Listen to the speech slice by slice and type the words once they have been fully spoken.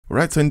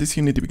Alright, so in this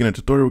Unity beginner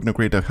tutorial, we're going to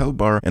create a health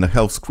bar and a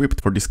health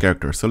script for this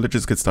character. So let's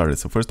just get started.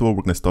 So first of all,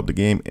 we're going to stop the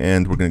game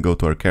and we're going to go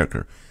to our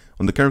character.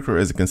 On the character,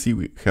 as you can see,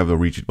 we have a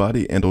rigid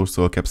body and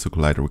also a capsule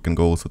collider. We can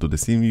go also to the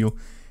scene view.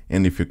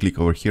 And if you click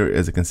over here,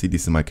 as you can see,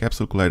 this is my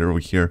capsule collider over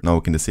here. Now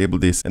we can disable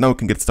this and now we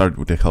can get started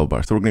with the health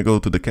bar. So we're going to go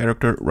to the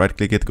character, right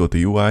click it, go to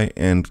UI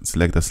and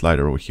select a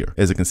slider over here.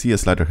 As you can see, a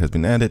slider has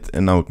been added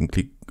and now we can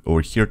click over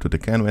here to the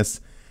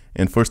canvas.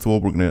 And first of all,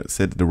 we're going to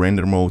set the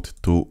render mode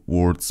to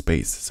world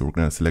space. So we're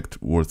going to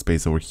select world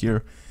space over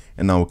here.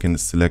 And now we can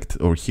select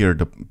over here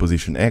the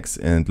position X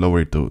and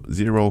lower it to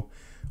 0.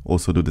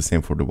 Also do the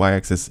same for the Y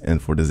axis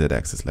and for the Z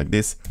axis like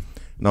this.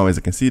 Now, as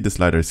you can see, the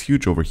slider is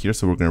huge over here.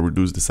 So we're going to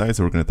reduce the size.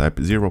 So we're going to type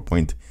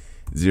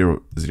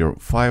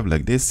 0.005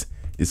 like this.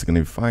 This is going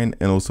to be fine.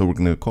 And also we're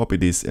going to copy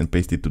this and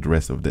paste it to the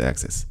rest of the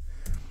axis.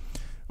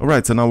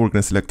 Alright, so now we're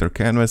going to select our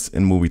canvas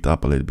and move it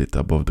up a little bit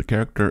above the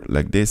character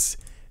like this.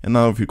 And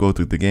now if you go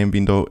to the game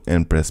window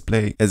and press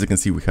play, as you can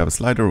see, we have a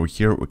slider over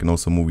here. We can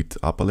also move it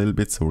up a little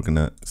bit. So we're going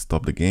to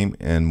stop the game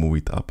and move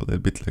it up a little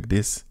bit like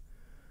this.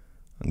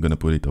 I'm going to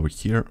put it over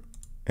here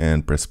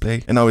and press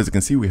play. And now as you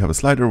can see, we have a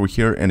slider over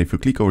here. And if you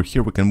click over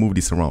here, we can move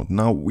this around.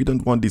 Now we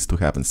don't want this to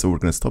happen. So we're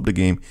going to stop the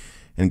game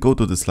and go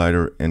to the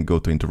slider and go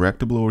to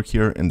interactable over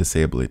here and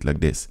disable it like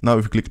this. Now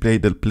if you click play,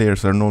 the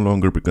players are no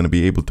longer going to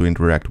be able to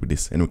interact with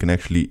this. And we can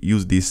actually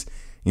use this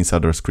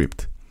inside our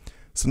script.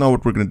 So now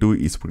what we're going to do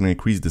is we're going to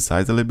increase the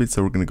size a little bit.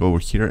 So we're going to go over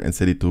here and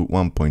set it to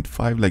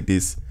 1.5 like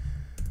this.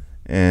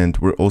 And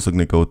we're also going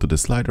to go to the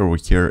slider over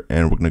here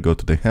and we're going to go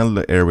to the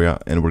handler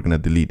area and we're going to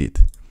delete it.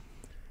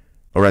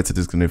 Alright, so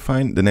this is going to be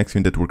fine. The next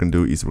thing that we're going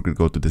to do is we're going to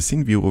go to the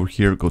scene view over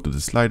here, go to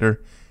the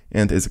slider.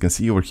 And as you can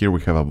see over here,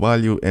 we have a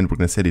value and we're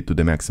going to set it to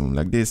the maximum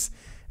like this.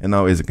 And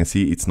now as you can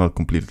see, it's not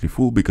completely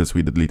full because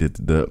we deleted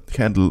the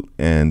handle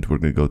and we're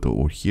going to go to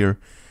over here.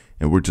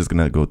 And we're just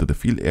gonna go to the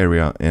fill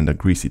area and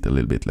grease it a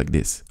little bit like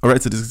this.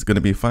 Alright, so this is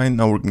gonna be fine.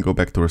 Now we're gonna go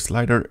back to our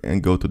slider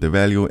and go to the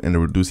value and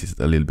reduce it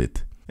a little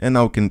bit. And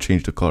now we can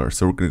change the color.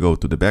 So we're gonna go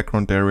to the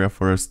background area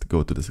first,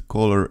 go to the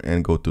color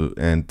and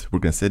we're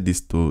gonna set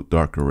this to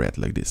darker red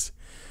like this.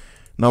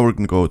 Now we're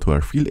gonna go to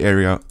our fill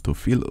area to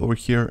fill over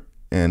here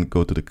and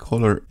go to the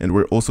color and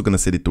we're also gonna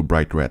set it to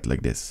bright red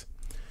like this.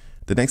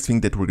 The next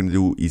thing that we're gonna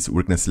do is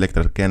we're gonna select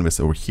our canvas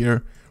over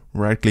here,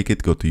 right click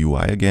it, go to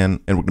UI again,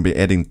 and we're gonna be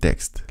adding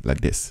text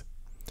like this.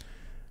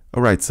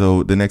 Alright,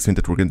 so the next thing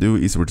that we're going to do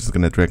is we're just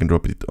going to drag and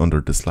drop it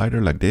under the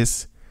slider like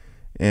this.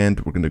 And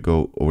we're going to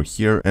go over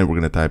here and we're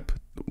going to type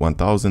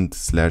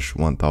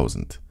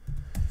 1000/1000.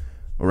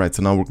 Alright,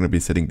 so now we're going to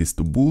be setting this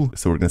to bool.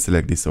 So we're going to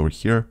select this over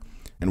here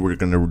and we're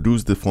going to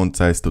reduce the font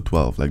size to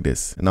 12 like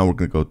this. And now we're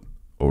going to go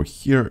over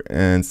here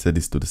and set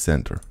this to the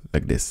center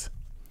like this.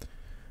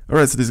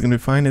 Alright, so this is going to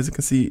be fine as you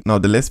can see. Now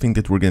the last thing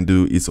that we're going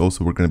to do is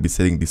also we're going to be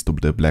setting this to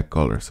the black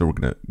color. So we're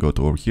going to go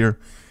to over here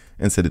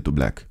and set it to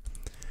black.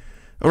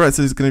 Alright,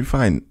 so it's going to be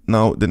fine.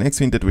 Now, the next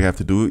thing that we have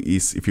to do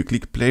is if you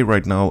click play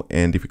right now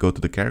and if you go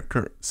to the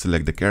character,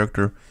 select the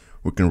character,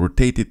 we can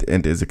rotate it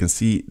and as you can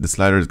see, the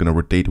slider is going to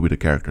rotate with the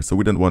character. So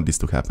we don't want this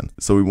to happen.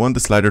 So we want the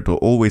slider to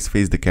always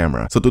face the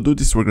camera. So to do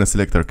this, we're going to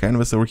select our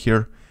canvas over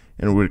here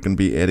and we're going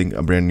to be adding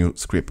a brand new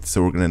script.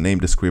 So we're going to name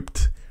the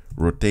script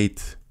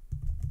rotate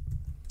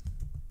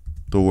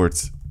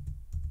towards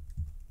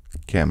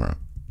camera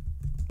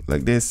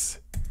like this.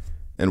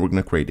 And we're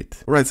going to create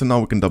it. Alright, so now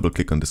we can double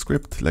click on the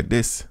script like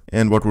this.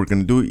 And what we're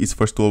going to do is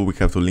first of all, we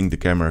have to link the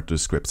camera to the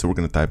script. So we're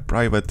going to type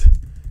private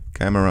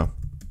camera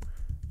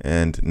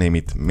and name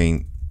it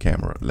main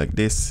camera like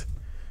this.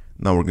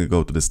 Now we're going to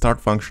go to the start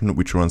function,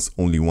 which runs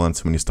only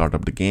once when you start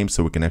up the game.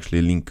 So we can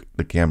actually link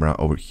the camera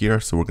over here.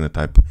 So we're going to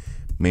type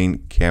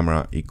main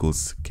camera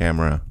equals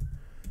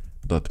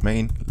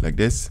camera.main like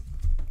this.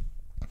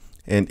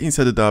 And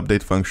inside of the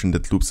update function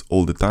that loops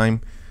all the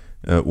time,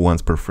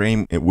 once per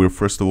frame, and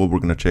first of all we're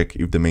going to check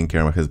if the main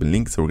camera has been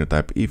linked. So we're going to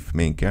type if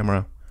main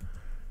camera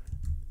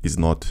is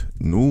not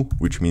null,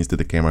 which means that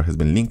the camera has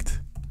been linked.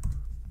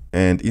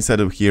 And inside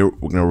of here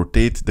we're going to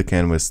rotate the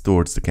canvas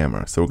towards the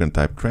camera. So we're going to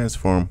type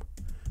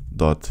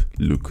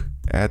transform.look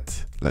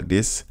at like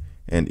this,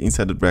 and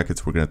inside the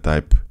brackets we're going to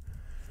type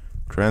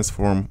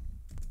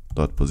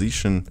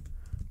transform.position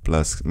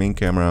plus main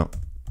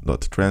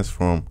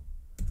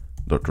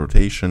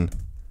camera.transform.rotation.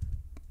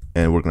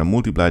 And we're going to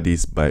multiply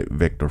this by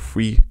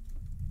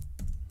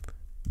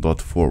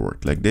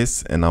vector3.forward like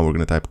this. And now we're going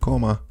to type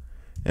comma.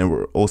 And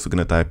we're also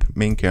going to type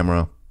main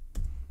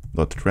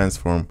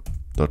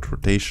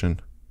camera.transform.rotation.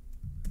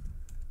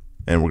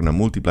 And we're going to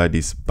multiply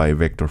this by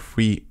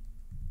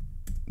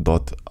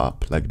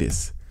vector3.up like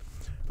this.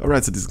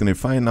 Alright, so this is going to be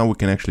fine. Now we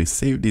can actually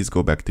save this,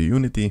 go back to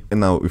Unity. And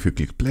now if you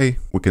click play,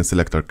 we can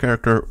select our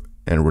character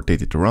and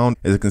rotate it around.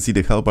 As you can see,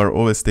 the health bar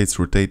always stays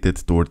rotated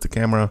towards the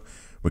camera.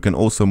 We can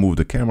also move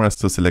the camera,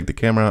 so select the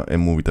camera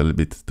and move it a little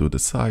bit to the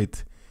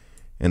side.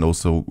 And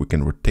also we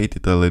can rotate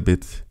it a little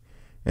bit.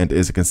 And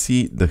as you can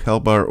see, the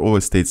health bar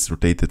always stays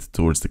rotated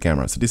towards the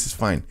camera. So this is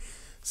fine.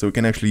 So we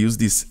can actually use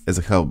this as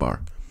a health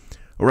bar.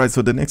 Alright,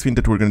 so the next thing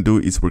that we're going to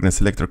do is we're going to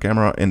select our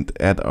camera and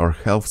add our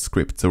health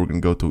script. So we're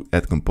going to go to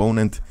add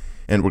component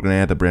and we're gonna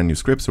add a brand new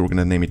script. So we're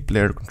gonna name it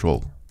player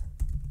control.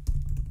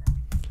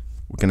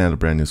 We can add a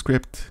brand new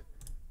script,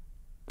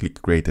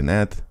 click create and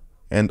add,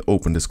 and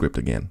open the script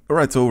again.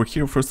 Alright, so over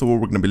here, first of all,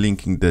 we're gonna be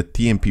linking the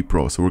TMP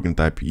Pro. So we're gonna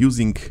type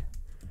using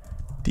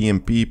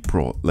TMP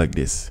Pro like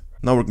this.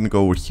 Now we're gonna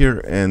go over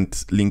here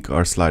and link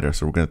our slider.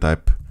 So we're gonna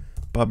type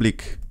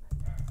public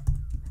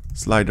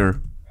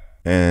slider,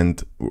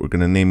 and we're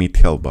gonna name it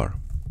health bar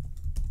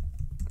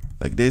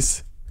like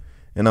this.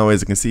 And now,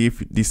 as you can see, if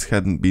this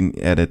hadn't been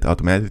added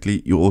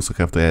automatically, you also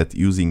have to add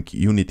using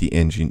Unity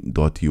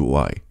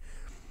engine.ui.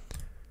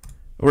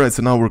 Alright,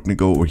 so now we're gonna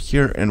go over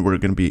here and we're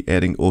gonna be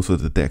adding also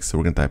the text. So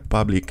we're gonna type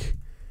public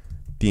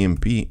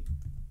TMP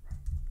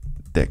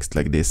text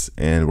like this,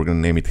 and we're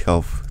gonna name it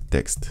health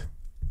text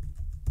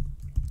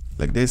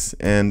like this.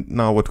 And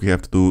now what we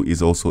have to do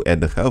is also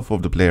add the health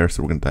of the player.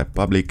 So we're gonna type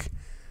public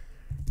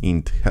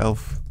int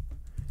health,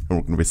 and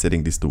we're gonna be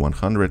setting this to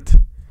 100.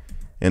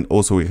 And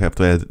also we have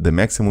to add the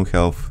maximum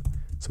health.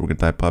 So we're gonna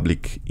type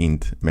public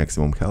int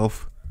maximum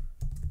health,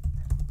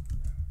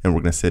 and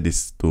we're gonna set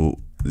this to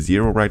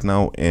 0 right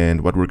now. And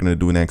what we're gonna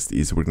do next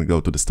is we're gonna go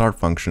to the start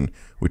function,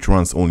 which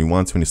runs only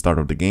once when you start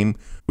up the game,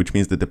 which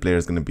means that the player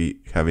is gonna be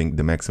having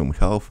the maximum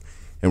health,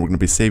 and we're gonna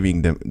be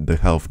saving the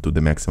health to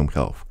the maximum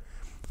health.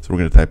 So we're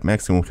gonna type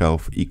maximum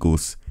health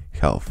equals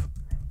health.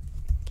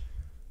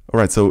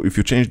 Alright, so if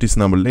you change this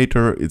number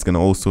later, it's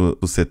gonna also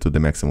set to the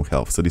maximum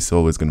health. So this is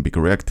always gonna be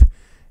correct.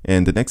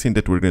 And the next thing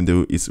that we're gonna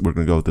do is we're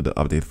gonna go to the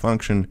update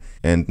function,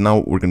 and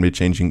now we're gonna be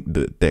changing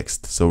the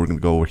text. So we're gonna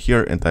go over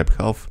here and type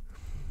health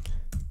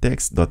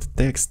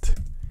text.text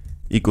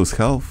equals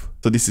health.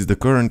 So this is the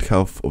current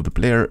health of the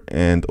player,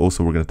 and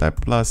also we're gonna type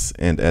plus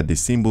and add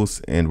these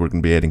symbols, and we're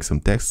gonna be adding some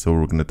text. So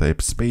we're gonna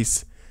type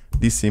space,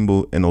 this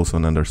symbol, and also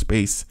another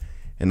space.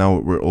 And now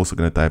we're also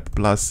gonna type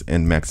plus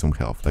and maximum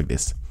health like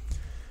this.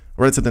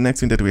 Alright, so the next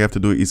thing that we have to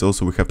do is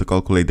also we have to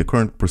calculate the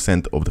current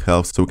percent of the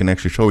health, so we can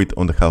actually show it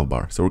on the health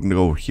bar. So we're gonna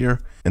go over here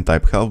and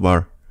type health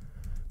bar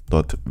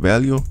dot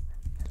value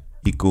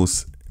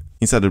equals,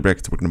 inside the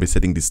brackets we're gonna be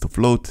setting this to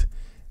float,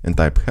 and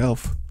type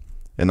health.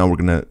 And now we're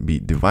gonna be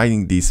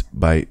dividing this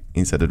by,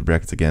 inside the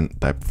brackets again,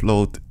 type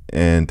float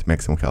and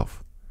maximum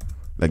health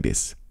like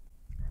this.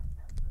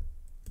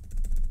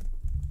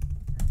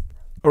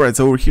 Alright,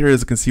 so over here,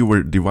 as you can see,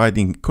 we're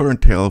dividing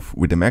current health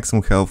with the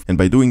maximum health, and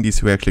by doing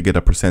this we actually get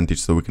a percentage,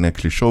 so we can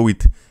actually show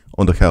it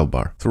on the health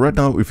bar. So right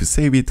now, if you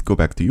save it, go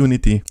back to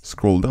Unity,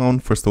 scroll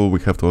down. First of all, we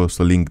have to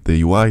also link the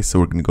UI, so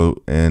we're gonna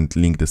go and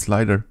link the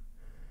slider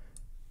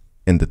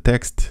and the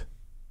text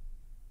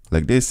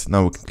like this.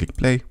 Now we can click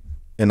play,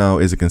 and now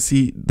as you can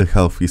see, the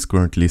health is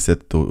currently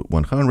set to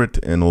 100,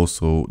 and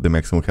also the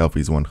maximum health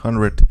is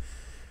 100.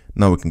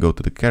 Now we can go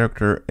to the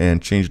character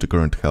and change the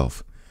current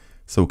health.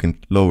 So we can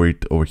lower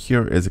it over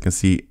here, as you can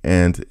see,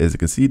 and as you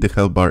can see, the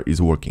health bar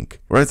is working.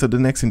 Alright, so the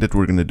next thing that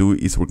we're gonna do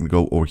is we're gonna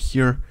go over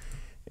here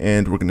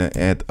and we're gonna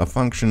add a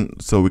function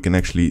so we can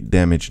actually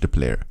damage the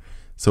player.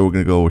 So we're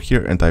gonna go over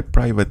here and type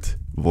private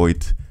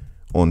void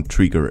on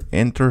trigger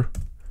enter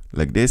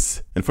like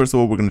this. And first of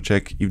all, we're gonna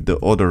check if the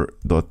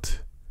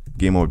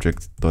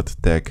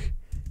other.gameObject.tag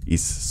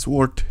is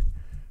sword,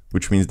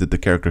 which means that the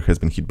character has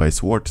been hit by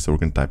sword. So we're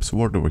gonna type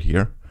sword over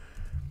here.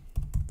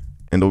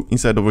 And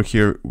inside over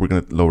here, we're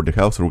gonna lower the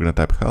health, so we're gonna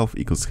type health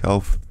equals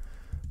health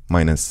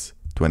minus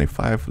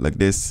 25 like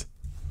this,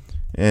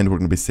 and we're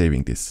gonna be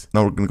saving this.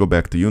 Now we're gonna go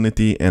back to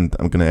Unity, and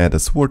I'm gonna add a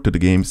sword to the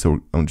game.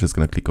 So I'm just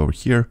gonna click over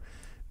here,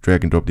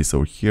 drag and drop this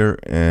over here,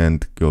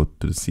 and go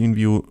to the scene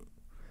view,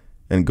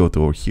 and go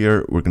to over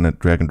here. We're gonna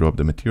drag and drop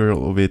the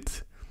material of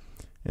it,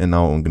 and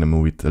now I'm gonna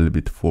move it a little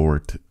bit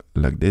forward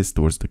like this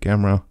towards the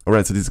camera.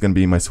 Alright, so this is gonna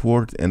be my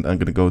sword, and I'm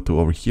gonna go to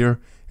over here.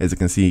 As you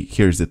can see,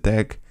 here's the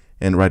tag.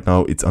 And right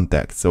now it's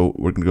untagged. So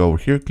we're gonna go over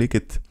here, click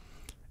it,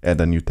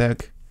 add a new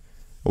tag.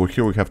 Over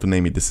here we have to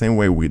name it the same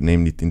way we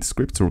named it in the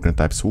script. So we're gonna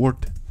type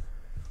sword.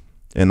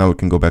 And now we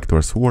can go back to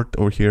our sword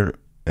over here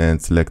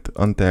and select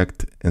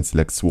untagged and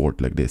select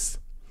sword like this.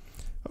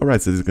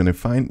 Alright, so this is gonna be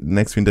fine. The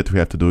next thing that we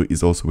have to do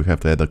is also we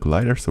have to add a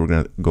collider. So we're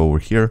gonna go over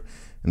here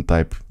and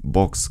type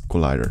box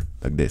collider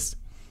like this.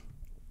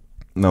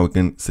 Now we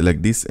can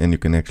select this and you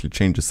can actually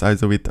change the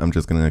size of it. I'm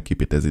just gonna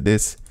keep it as it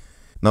is.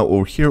 Now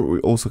over here, we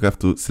also have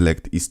to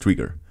select is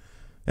trigger.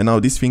 And now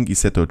this thing is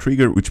set to a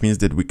trigger, which means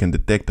that we can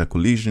detect a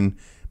collision,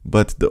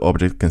 but the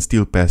object can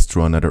still pass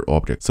through another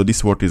object. So this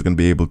sword is going to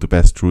be able to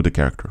pass through the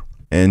character.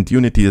 And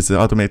Unity is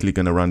automatically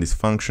going to run this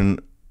function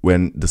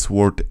when the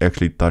sword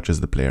actually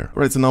touches the player.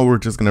 Alright, so now we're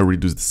just going to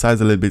reduce the size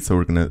a little bit. So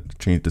we're going to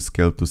change the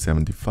scale to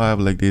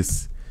 75 like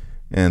this.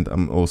 And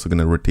I'm also going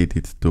to rotate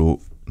it to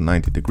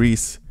 90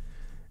 degrees.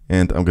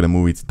 And I'm going to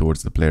move it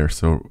towards the player.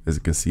 So as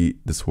you can see,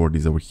 the sword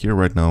is over here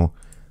right now.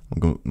 I'm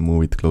going to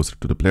move it closer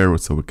to the player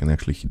so we can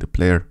actually hit the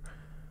player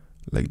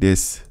like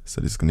this. So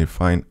this is going to be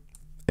fine.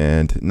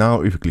 And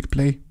now if you click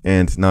play,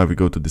 and now if we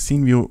go to the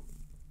scene view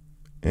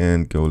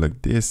and go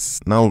like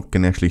this, now we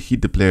can actually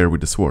hit the player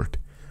with the sword.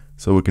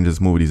 So we can just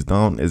move this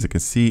down. As you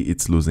can see,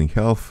 it's losing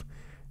health.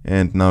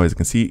 And now as you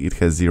can see, it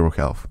has 0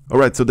 health.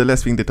 Alright, so the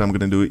last thing that I'm going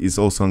to do is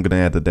also I'm going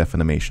to add a death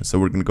animation. So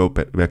we're going to go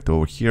back to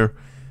over here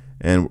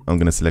And I'm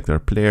gonna select our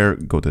player,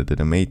 go to the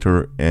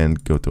animator,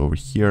 and go to over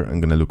here.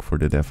 I'm gonna look for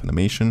the def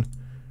animation.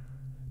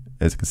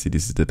 As you can see,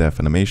 this is the def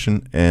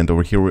animation, and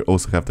over here we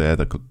also have to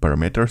add a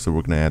parameter. So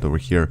we're gonna add over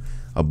here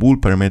a bool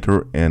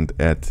parameter and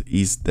add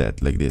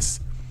isThat like this.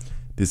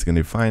 This is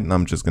gonna be fine. Now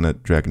I'm just gonna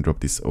drag and drop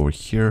this over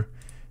here.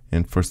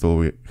 And first of all,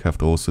 we have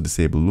to also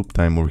disable loop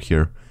time over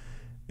here.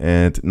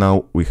 And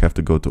now we have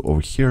to go to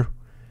over here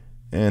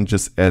and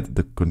just add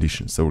the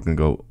condition. So we're gonna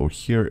go over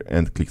here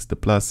and click the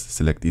plus,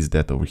 select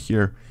isThat over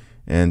here,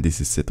 and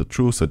this is set to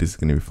true, so this is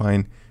gonna be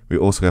fine. We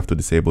also have to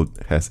disable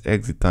has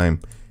exit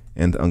time,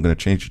 and I'm gonna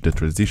change the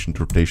transition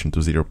to rotation to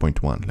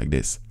 0.1 like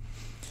this.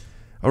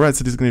 Alright,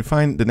 so this is gonna be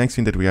fine. The next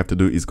thing that we have to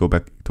do is go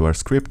back to our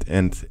script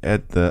and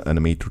add the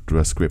animator to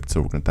our script.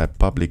 So we're gonna type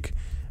public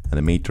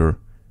animator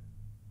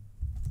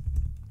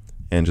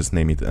and just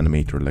name it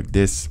animator like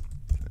this.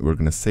 We're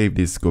gonna save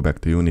this, go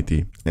back to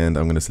Unity, and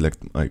I'm gonna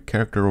select my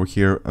character over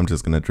here. I'm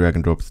just gonna drag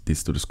and drop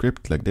this to the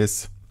script like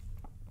this.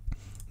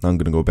 Now I'm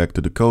gonna go back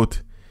to the code,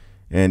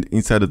 and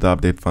inside of the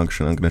update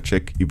function, I'm gonna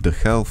check if the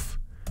health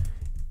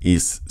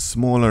is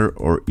smaller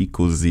or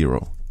equals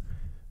 0.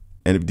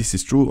 And if this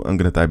is true, I'm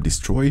gonna type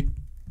destroy.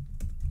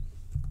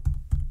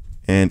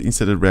 And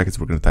inside the brackets,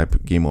 we're gonna type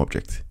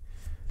GameObject.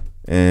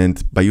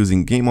 And by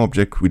using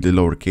GameObject with the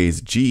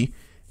lowercase g,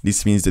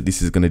 this means that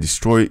this is gonna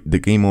destroy the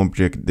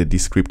GameObject that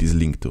this script is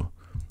linked to.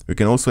 We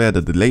can also add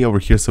a delay over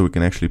here so we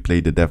can actually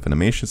play the def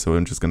animation. So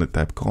I'm just gonna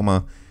type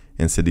comma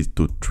and set it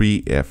to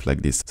 3F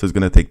like this. So it's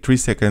gonna take 3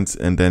 seconds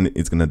and then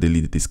it's gonna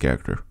delete this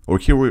character. Or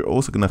here we're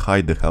also gonna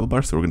hide the health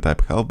bar. So we're gonna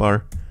type health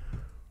bar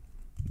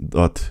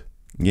dot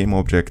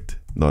GameObject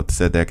dot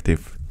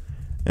setActive,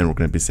 and we're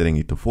gonna be setting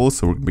it to false.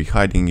 So we're gonna be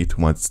hiding it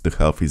once the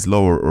health is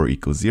lower or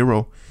equals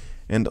 0.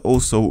 And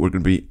also we're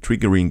gonna be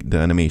triggering the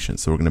animation.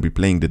 So we're gonna be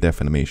playing the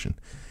def animation.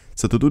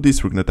 So to do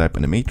this, we're gonna type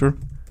animator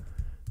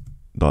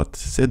dot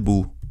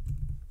setBool.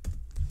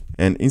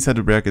 And inside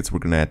the brackets, we're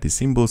gonna add these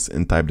symbols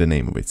and type the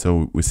name of it.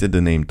 So we set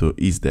the name to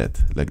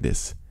isThat like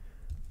this.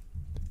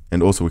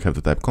 And also we have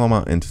to type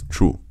comma and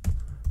true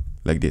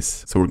like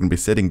this. So we're gonna be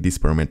setting this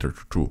parameter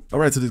to true.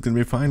 Alright, so this is gonna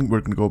be fine.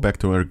 We're gonna go back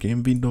to our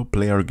game window,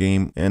 play our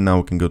game, and now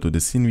we can go to the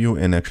scene view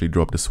and actually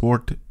drop the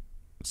sword.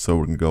 So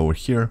we're gonna go over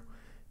here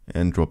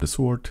and drop the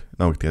sword.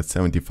 Now we get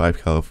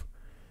 75 health,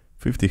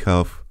 50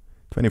 health,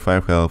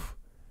 25 health,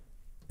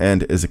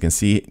 and as you can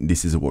see,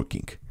 this is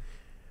working.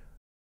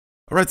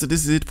 Alright, so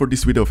this is it for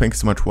this video.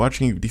 Thanks so much for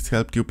watching. If this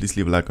helped you, please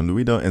leave a like on the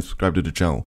video and subscribe to the channel.